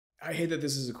I hate that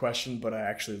this is a question, but I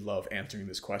actually love answering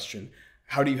this question.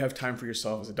 How do you have time for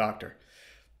yourself as a doctor?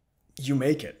 You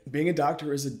make it. Being a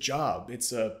doctor is a job.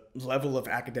 It's a level of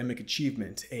academic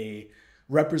achievement, a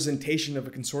representation of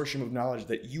a consortium of knowledge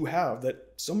that you have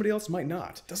that somebody else might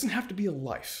not. It doesn't have to be a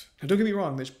life. Now, don't get me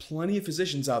wrong, there's plenty of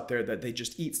physicians out there that they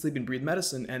just eat, sleep, and breathe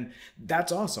medicine, and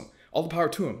that's awesome. All the power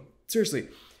to them. Seriously.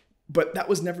 But that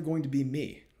was never going to be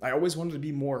me. I always wanted to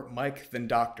be more Mike than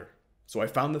doctor. So I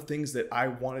found the things that I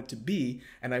wanted to be,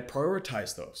 and I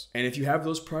prioritized those. And if you have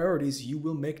those priorities, you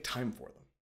will make time for them.